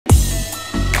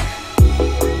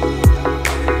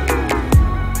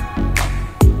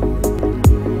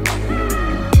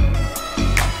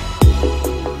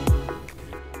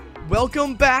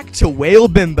Welcome back to Whale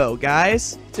Bimbo,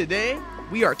 guys. Today,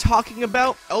 we are talking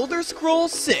about Elder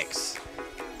Scrolls 6.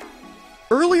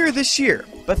 Earlier this year,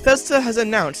 Bethesda has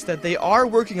announced that they are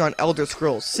working on Elder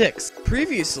Scrolls 6.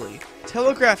 Previously,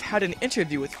 Telegraph had an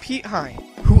interview with Pete Hine,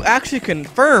 who actually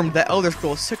confirmed that Elder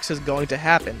Scrolls 6 is going to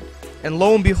happen. And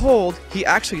lo and behold, he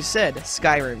actually said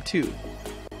Skyrim 2.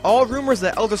 All rumors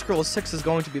that Elder Scrolls 6 is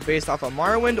going to be based off of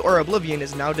Morrowind or Oblivion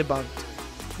is now debunked.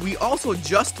 We also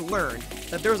just learned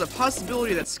that there is a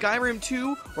possibility that Skyrim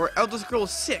 2 or Elder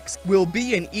Scrolls 6 will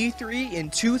be in E3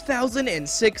 in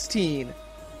 2016.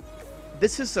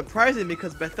 This is surprising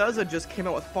because Bethesda just came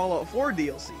out with Fallout 4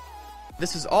 DLC.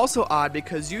 This is also odd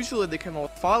because usually they come out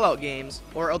with Fallout games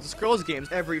or Elder Scrolls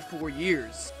games every 4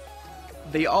 years.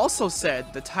 They also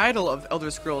said the title of Elder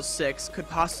Scrolls 6 could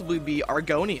possibly be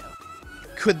Argonia.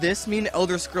 Could this mean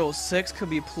Elder Scrolls 6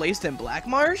 could be placed in Black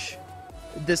Marsh?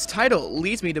 This title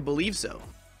leads me to believe so.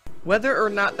 Whether or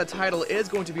not the title is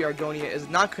going to be Argonia is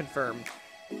not confirmed.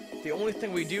 The only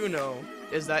thing we do know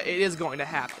is that it is going to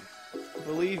happen.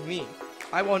 Believe me,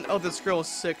 I want Elder Scrolls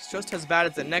 6 just as bad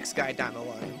as the next guy down the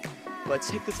line. But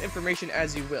take this information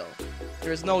as you will.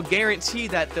 There is no guarantee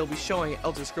that they'll be showing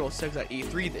Elder Scrolls 6 at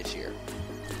E3 this year.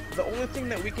 The only thing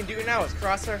that we can do now is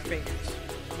cross our fingers.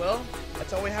 Well,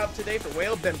 that's all we have today for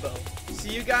Whale Bimbo.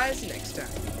 See you guys next time.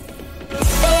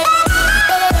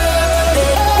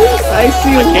 I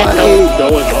see I can't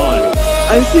tell what's going on.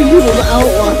 I see people's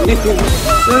outlining.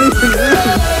 What is this?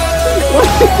 Why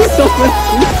is so much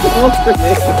over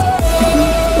there?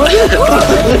 What is going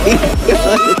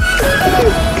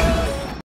on?